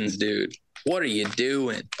Texans, dude. What are you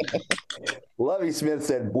doing? Lovie Smith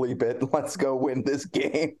said, bleep it. Let's go win this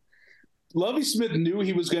game. Lovie Smith knew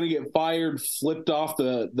he was going to get fired, flipped off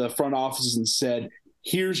the front offices and said,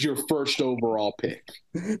 here's your first overall pick.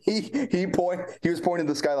 He was pointing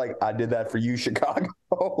to the sky like, I did that for you,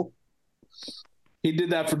 Chicago. He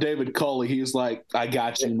did that for David Culley. He was like, I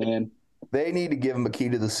got you, man. They need to give him a key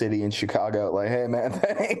to the city in Chicago. Like, hey, man,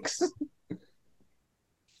 thanks.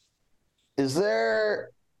 Is there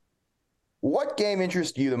What game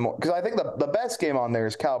interests you the most? Because I think the best game on there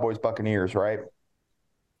is Cowboys Buccaneers, right?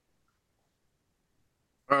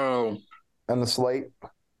 Oh, And the slate.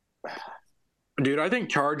 dude, I think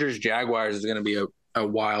Chargers Jaguars is going to be a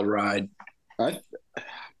wild ride.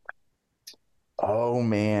 Oh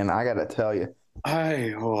man, I gotta tell you.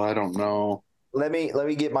 I don't know. Let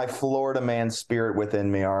me get my Florida man spirit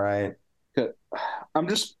within me. All right. I'm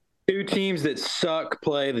just Two teams that suck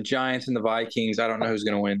play the Giants and the Vikings. I don't know who's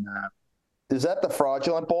going to win that. Is that the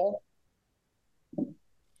fraudulent bowl?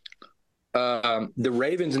 The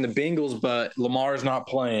Ravens and the Bengals, but Lamar's not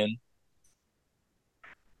playing.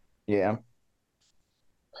 Yeah.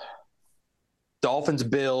 Dolphins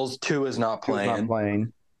Bills, Tua's not Who's playing. not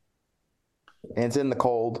playing. And it's in the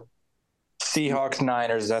cold. Seahawks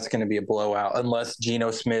Niners, that's going to be a blowout unless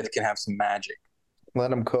Geno Smith can have some magic.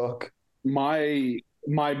 Let him cook. my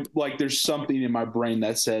like there's something in my brain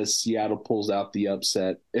that says Seattle pulls out the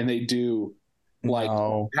upset, and they do, like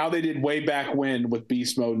No. how they did way back when with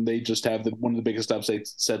beast mode, and they just have one of the biggest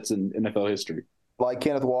upsets in NFL history. Like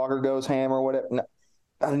Kenneth Walker goes ham or whatever. No,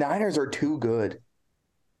 the Niners are too good.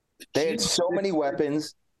 They had so many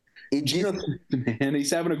weapons. It just, Man, he's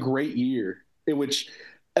having a great year, which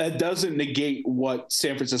doesn't negate what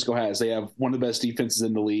San Francisco has. They have one of the best defenses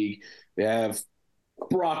in the league. They have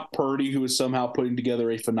Brock Purdy, who is somehow putting together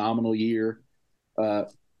a phenomenal year.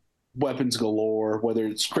 Weapons galore, whether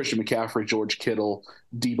it's Christian McCaffrey, George Kittle,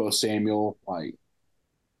 Deebo Samuel, like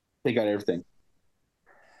they got everything.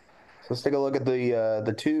 so let's take a look at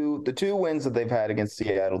the two wins that they've had against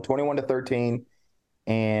Seattle: 21-13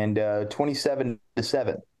 and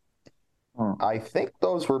 27-7. I think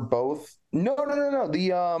those were both. No.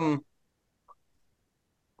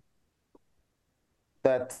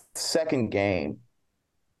 That second game,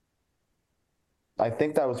 I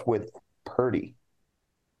think that was with Purdy.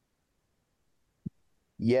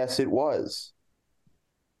 Yes, it was.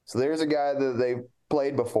 So there's a guy that they've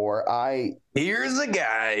played before. Here's a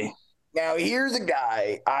guy. Now here's a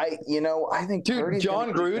guy. I think Dude, Purdy's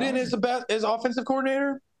John Gruden is the best as offensive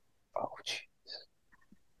coordinator. Oh, geez.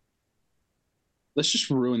 Let's just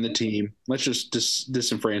ruin the team. Let's just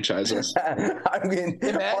disenfranchise us. I mean,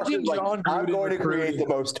 Imagine John Gruden I'm going to create recruiting.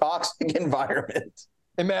 the most toxic environment.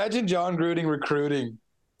 Imagine John Gruden recruiting.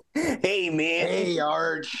 Hey, man. Hey,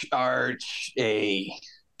 Arch, hey.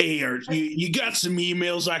 Hey, Art, you got some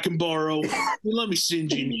emails I can borrow? Let me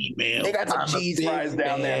send you an email. They got some I'm a cheese big fries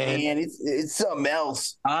down there, fan. man. It's something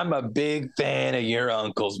else. I'm a big fan of your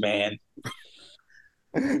uncles, man.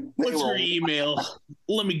 What's your email?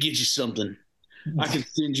 Let me get you something. I can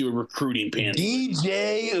send you a recruiting pamphlet.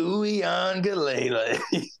 DJ Uyangalele.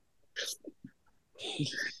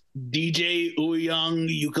 DJ Uyong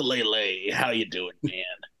Ukulele. How you doing, man?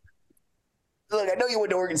 Look, I know you went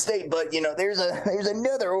to Oregon State, but there's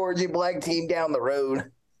another Oregon Black team down the road.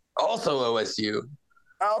 Also OSU.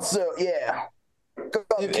 Also, yeah.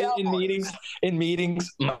 In meetings,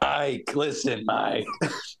 Mike. Listen, Mike.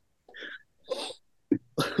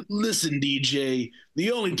 Listen, DJ,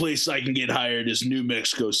 the only place I can get hired is New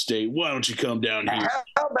Mexico State. Why don't you come down here?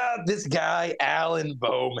 How about this guy, Alan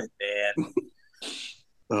Bowman,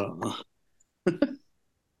 man?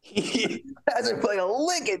 He hasn't played a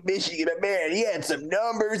lick at Michigan, but man, he had some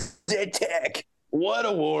numbers at Tech. What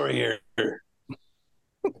a warrior.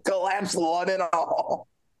 Collapsed one and all.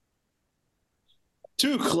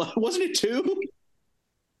 Wasn't it two?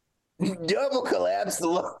 Double collapse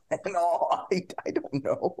and all. I don't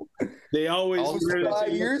know. They always 5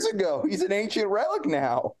 years ago. He's an ancient relic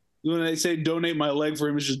now. When they say donate my leg for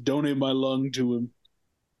him, it's just donate my lung to him.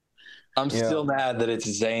 I'm still mad that it's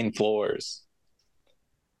Zane Flores.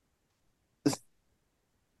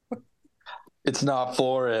 It's not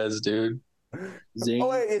Flores, dude. Zane. Oh,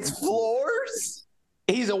 wait, it's Floors?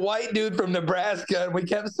 He's a white dude from Nebraska, and we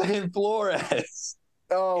kept saying Flores.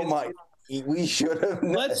 Oh, my. We should have.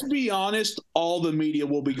 Let's be honest. All the media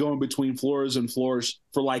will be going between Flores and Flores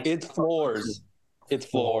for like. It's Floors. It's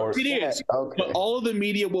Floors. It is. Okay. But all of the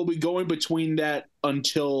media will be going between that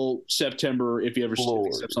until September if he ever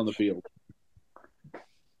steps on the field.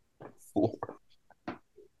 Floors.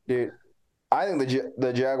 Dude, I think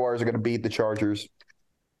the Jaguars are going to beat the Chargers.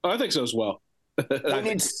 I think so as well. We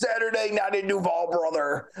need Saturday night in Duval,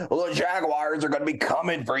 brother. The Jaguars are going to be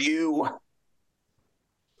coming for you.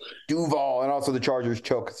 Duval, and also the Chargers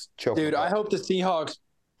choke. Dude, I hope the Seahawks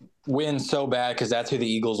win so bad because that's who the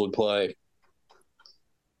Eagles would play.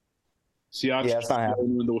 Seahawks that's not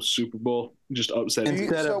happening. win the Super Bowl. Just upset.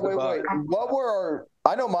 Instead of the wait. What were our?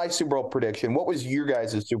 I know my Super Bowl prediction. What was your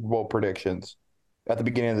guys' Super Bowl predictions at the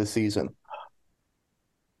beginning of the season?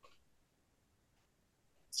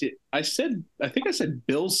 See, I think I said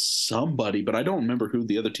Bills somebody, but I don't remember who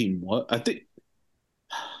the other team was. I think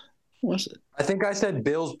what was it? I think I said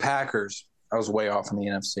Bills Packers. I was way off in the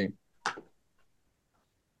NFC.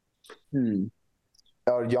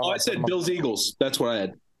 I said Bills Eagles. That's what I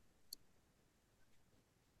had.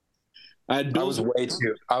 I had Bills.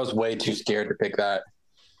 I was way too scared to pick that.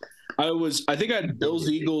 I think I had Bills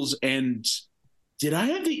Eagles, and did I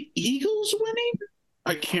have the Eagles winning?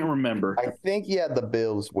 I can't remember. I think you had the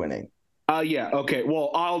Bills winning. Yeah. Okay. Well,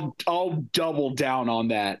 I'll double down on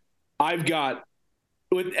that. I've got,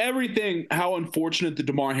 with everything, how unfortunate the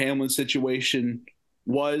DeMar Hamlin situation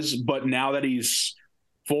was, but now that he's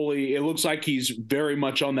fully, it looks like he's very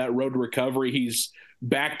much on that road to recovery. He's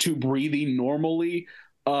back to breathing normally.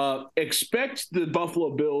 Expect the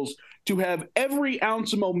Buffalo Bills to have every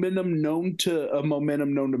ounce of momentum known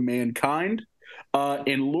to mankind.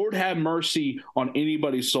 And Lord have mercy on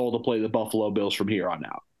anybody's soul to play the Buffalo Bills from here on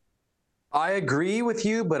out. I agree with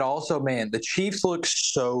you, but also, man, the Chiefs look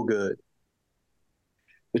so good.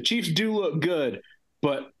 The Chiefs do look good,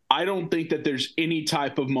 but I don't think that there's any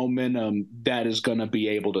type of momentum that is going to be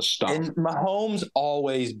able to stop. And Mahomes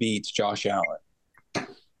always beats Josh Allen.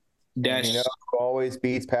 And you know who always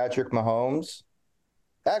beats Patrick Mahomes?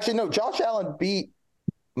 Actually, no, Josh Allen beat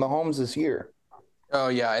Mahomes this year. Oh,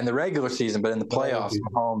 yeah, in the regular season, but in the playoffs,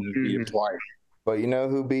 Mahomes beat him twice. But you know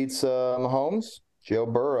who beats Mahomes? Joe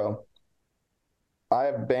Burrow. I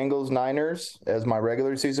have Bengals Niners as my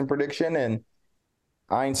regular season prediction, and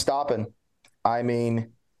I ain't stopping. I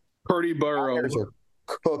mean, Purdy Burrow Niners are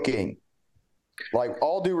cooking. Like,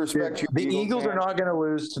 all due respect to the Eagles are not going to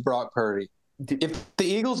lose to Brock Purdy. If the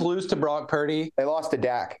Eagles lose to Brock Purdy, they lost to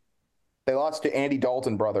Dak. They lost to Andy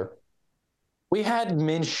Dalton, brother. We had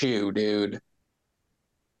Minshew, dude.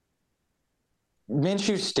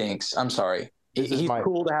 Minshew stinks. I'm sorry. He's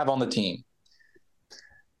cool to have on the team.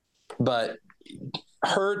 But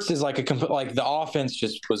Hurts is like the offense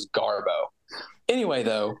just was garbo. Anyway,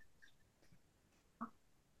 though,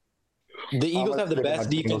 the Eagles have the best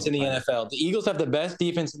defense in the NFL. The Eagles have the best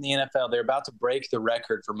defense in the NFL. They're about to break the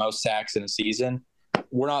record for most sacks in a season.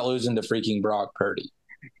 We're not losing to freaking Brock Purdy.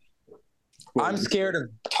 I'm scared of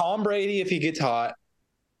Tom Brady if he gets hot.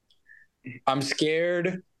 I'm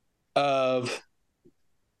scared of –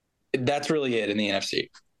 that's really it in the NFC.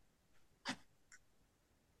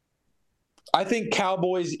 I think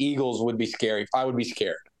Cowboys-Eagles would be scary. I would be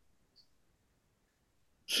scared.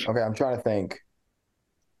 Okay, I'm trying to think.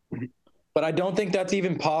 But I don't think that's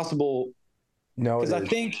even possible. No, because I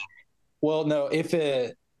think – well, no,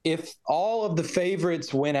 if all of the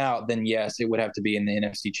favorites win out, then yes, it would have to be in the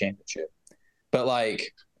NFC Championship. But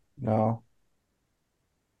no.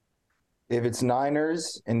 If it's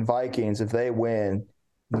Niners and Vikings, if they win,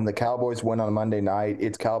 then the Cowboys win on Monday night.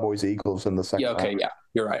 It's Cowboys-Eagles in the second round. Okay, yeah,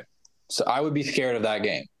 you're right. So I would be scared of that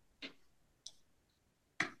game.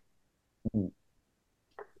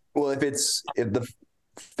 Well, if the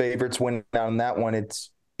favorites win out on that one,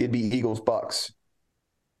 it'd be Eagles-Bucks.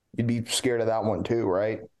 You'd be scared of that one too,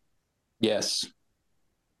 right? Yes.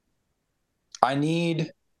 I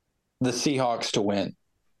need the Seahawks to win.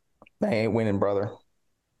 They ain't winning, brother.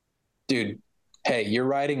 Dude, hey, you're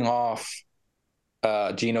writing off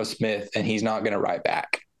Geno Smith, and he's not going to write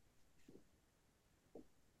back.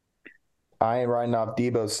 I ain't writing off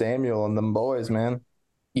Deebo Samuel and them boys, man.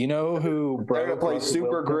 You know who they're going to play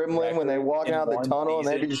Super Gremlin when they walk out the tunnel, and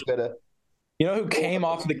they're just going to. You know who came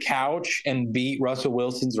off the couch and beat Russell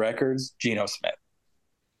Wilson's records? Geno Smith.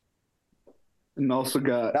 And also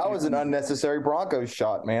got. That was an unnecessary Broncos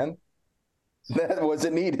shot, man. That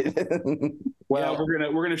wasn't needed. Well, yeah,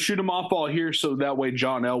 we're gonna shoot him off all here, so that way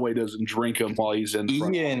John Elway doesn't drink him while he's in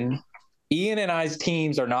front. Ian and I's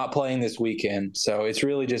teams are not playing this weekend, so it's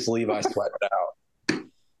really just Levi sweating it out.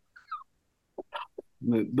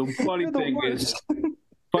 The funny thing is,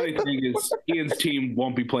 Ian's team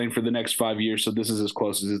won't be playing for the next 5 years, so this is as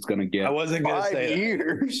close as it's going to get. I wasn't going to say 5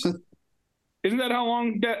 years. Isn't that how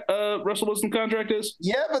long that Russell Wilson contract is?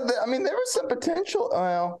 Yeah, but there was some potential.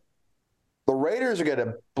 Well, the Raiders are going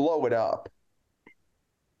to blow it up.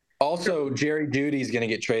 Also, Jerry Jeudy's going to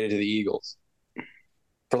get traded to the Eagles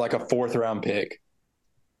for like a 4th round pick.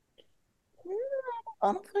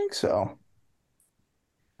 I don't think so.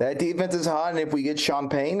 That defense is hot, and if we get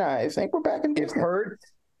Champagne, I think we're back in business.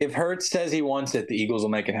 If Hurts says he wants it, the Eagles will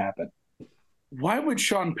make it happen. Why would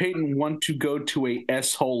Sean Payton want to go to a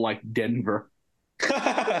S-hole like Denver?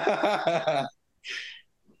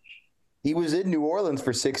 He was in New Orleans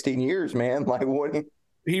for 16 years, man. Like, what?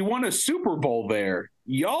 He won a Super Bowl there.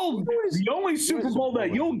 Y'all, the only Super Bowl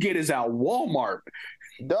that you'll get is at Walmart.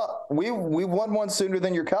 We won one sooner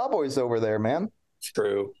than your Cowboys over there, man.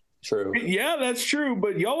 True. Yeah, that's true,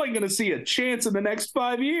 but y'all ain't going to see a chance in the next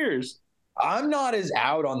 5 years. I'm not as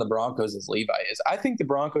out on the Broncos as Levi is. I think the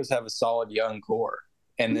Broncos have a solid young core,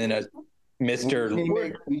 and then a Mister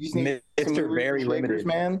Very Limited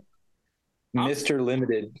man. Mr.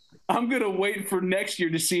 Limited. I'm going to wait for next year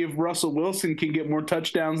to see if Russell Wilson can get more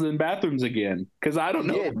touchdowns than bathrooms again, because I don't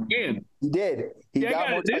know if he can. He did. He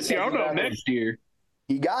got it this year. I don't know next year.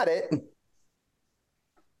 He got it.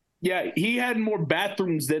 Yeah, he had more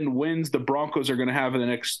bathrooms than wins the Broncos are going to have in the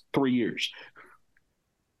next 3 years.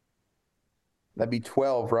 That'd be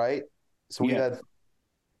 12, right? So we had.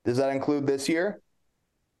 Does that include this year?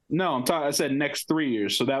 No, I said next 3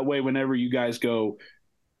 years. So that way, whenever you guys go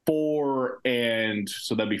 4 and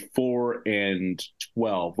so that'd be 4 and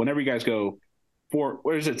 12. Whenever you guys go 4,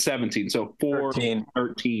 where is it 17? So 4 13.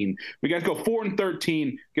 13. We guys go 4 and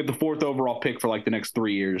 13, get the 4th overall pick for like the next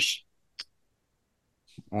 3 years.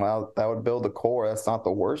 Well, that would build a core. That's not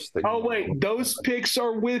the worst thing. Oh wait, those picks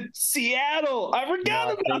are with Seattle. I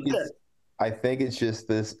forgot about that. I think it's just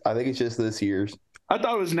this. I think it's just this year's. I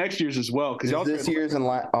thought it was next year's as well because y'all this year's and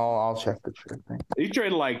I'll check the trade thing. You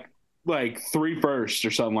traded like 3 firsts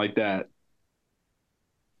or something like that.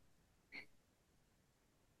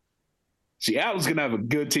 Seattle's gonna have a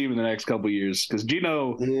good team in the next couple of years because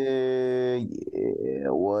Gino. Yeah,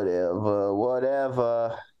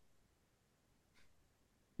 whatever.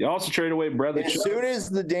 You also trade away Brother. As soon as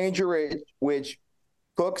the danger rate, which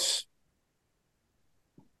Cooks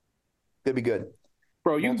could be good.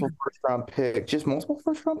 Bro, multiple first-round pick. Just multiple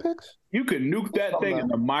first-round picks? You could nuke that thing in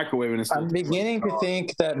the microwave. And I'm beginning to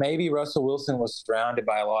think that maybe Russell Wilson was surrounded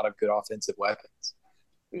by a lot of good offensive weapons.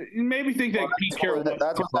 Maybe think that Pete Carroll.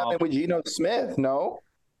 That's what's happening with Geno Smith. No,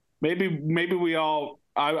 maybe we all.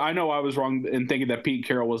 I know I was wrong in thinking that Pete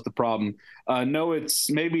Carroll was the problem. No, it's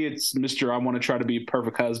Mr. I want to try to be a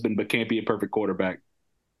perfect husband, but can't be a perfect quarterback.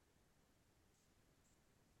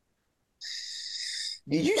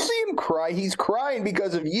 Did you see him cry? He's crying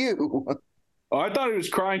because of you. Oh, I thought he was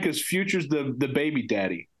crying because Future's the baby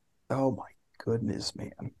daddy. Oh my goodness,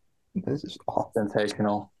 man. This is awful.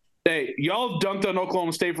 Sensational. Hey, y'all dunked on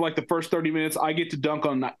Oklahoma State for like the first 30 minutes. I get to dunk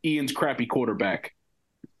on Ian's crappy quarterback.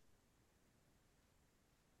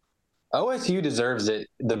 OSU deserves it.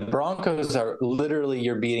 The Broncos are literally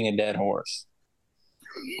you're beating a dead horse.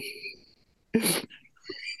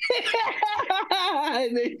 I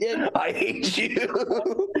hate you. I hate you.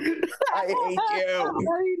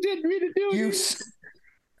 You didn't mean to do it.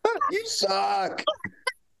 You suck.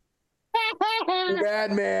 You're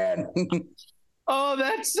bad, man. Oh,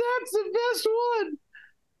 that's the best one.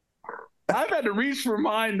 I've had to reach for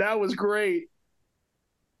mine. That was great.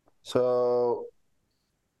 So,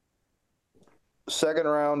 second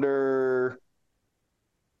rounder.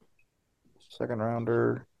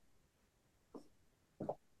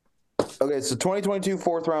 Okay, so 2022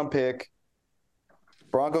 4th round pick.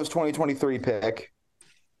 Broncos 2023 pick.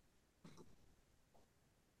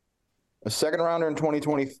 A second rounder in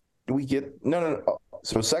 2020. Do we get no.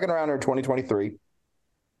 So second rounder in 2023.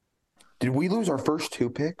 Did we lose our first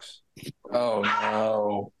 2 picks? Oh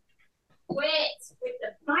no. Quit with the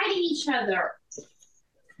biting each other.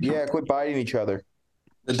 Yeah, quit biting each other.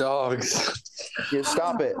 The dogs. Yeah,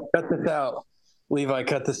 stop it. Cut this out. Levi,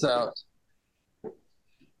 cut this out.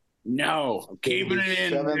 No, I'm keeping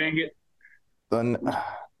it in, dang it. Then,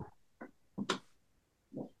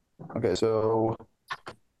 okay, so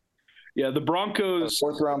yeah, the Broncos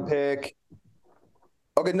 4th round pick.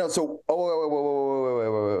 Okay, no, so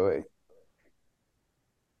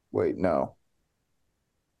wait, no.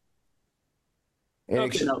 In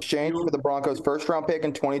exchange for the Broncos' 1st round pick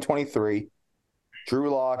in 2023,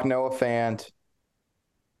 Drew Lock, Noah Fant,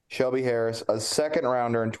 Shelby Harris, a 2nd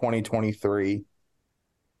rounder in 2023.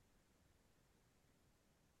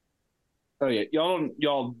 Oh yeah,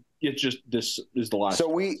 y'all. It's just this is the last. So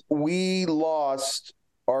we lost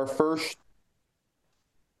our first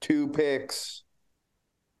 2 picks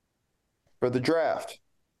for the draft.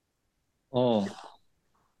 Oh.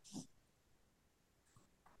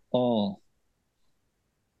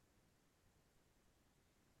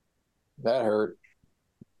 That hurt.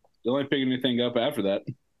 You only picking anything up after that.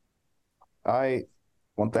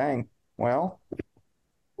 One thing. Well,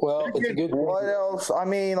 it's a good. What else? I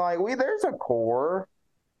mean, like there's a core.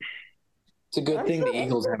 It's a good thing the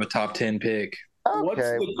Eagles have a top 10 pick. Okay. What's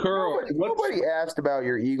the curl? Nobody asked about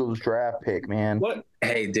your Eagles draft pick, man. What?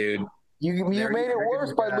 Hey, dude. You made it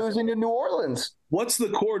worse by losing to New Orleans. What's the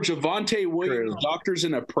core? Javonte Williams, doctors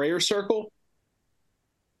in a prayer circle?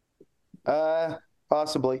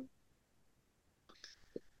 Possibly.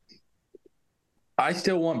 I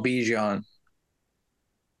still want Bijan.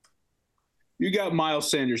 You got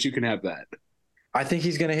Miles Sanders. You can have that. I think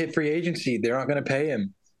he's going to hit free agency. They're not going to pay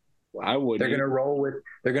him. I would. They're going to roll with.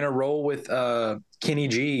 They're going to roll with Kenny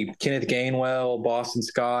G, Kenneth Gainwell, Boston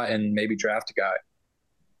Scott, and maybe draft a guy.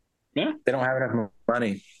 Yeah. They don't have enough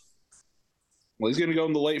money. Well, he's going to go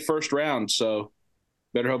in the late first round, so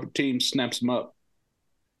better hope a team snaps him up.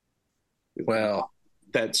 Well,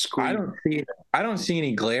 that squeeze. I don't see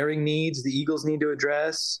any glaring needs the Eagles need to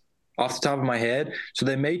address off the top of my head, so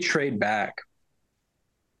they may trade back.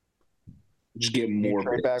 Just get more.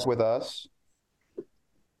 Trade back with us.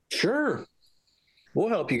 Sure, we'll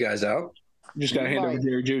help you guys out. Just got to hand over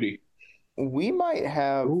Jerry Jeudy. We might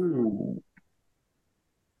have. Ooh.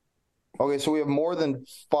 Okay, so we have more than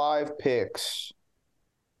 5 picks,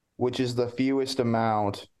 which is the fewest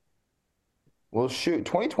amount. Well, shoot,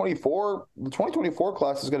 the 2024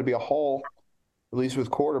 class is going to be a haul, at least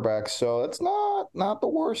with quarterbacks. So that's not the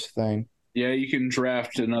worst thing. Yeah, you can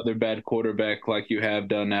draft another bad quarterback like you have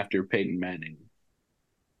done after Peyton Manning.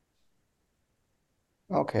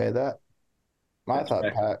 Okay, I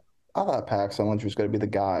thought Paxton Lynch was going to be the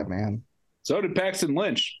guy, man. So did Paxton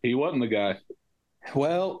Lynch. He wasn't the guy.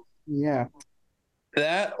 Well, yeah,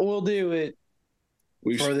 that will do it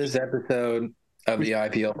for this episode of the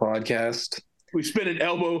IPL podcast. We spent an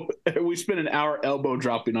hour elbow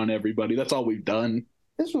dropping on everybody. That's all we've done.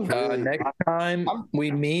 This was really next time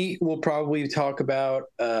we meet, we'll probably talk about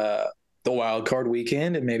the wild card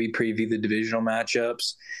weekend and maybe preview the divisional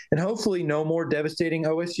matchups, and hopefully no more devastating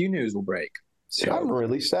OSU news will break. So I'm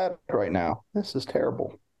really sad right now. This is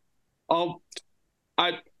terrible.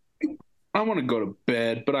 I want to go to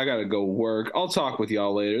bed, but I got to go work. I'll talk with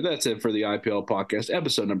y'all later. That's it for the IPL podcast,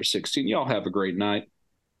 episode number 16. Y'all have a great night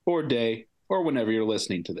or day or whenever you're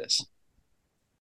listening to this.